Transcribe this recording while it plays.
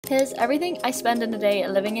Here's everything I spend in a day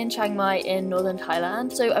living in Chiang Mai in northern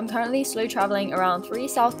Thailand. So I'm currently slow traveling around 3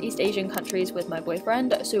 Southeast Asian countries with my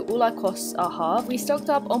boyfriend, so all our costs are half. We stocked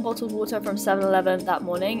up on bottled water from 7-Eleven that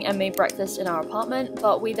morning and made breakfast in our apartment,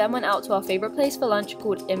 but we then went out to our favourite place for lunch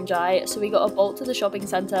called Imjai, so we got a bolt to the shopping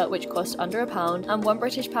centre which cost under £1, and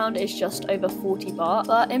 £1 is just over 40 baht.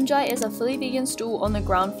 But Imjai is a fully vegan stall on the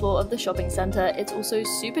ground floor of the shopping centre. It's also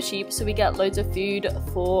super cheap, so we get loads of food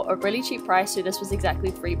for a really cheap price, so this was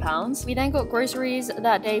exactly £3. We then got groceries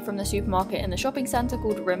that day from the supermarket in the shopping centre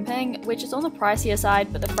called Rimping, which is on the pricier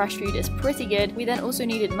side, but the fresh food is pretty good. We then also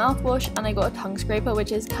needed mouthwash, and I got a tongue scraper,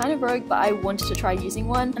 which is kind of rogue, but I wanted to try using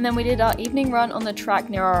one. And then we did our evening run on the track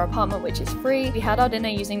near our apartment, which is free. We had our dinner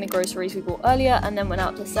using the groceries we bought earlier, and then went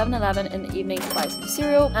out to 7-Eleven in the evening to buy some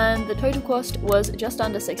cereal, and the total cost was just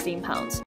under £16.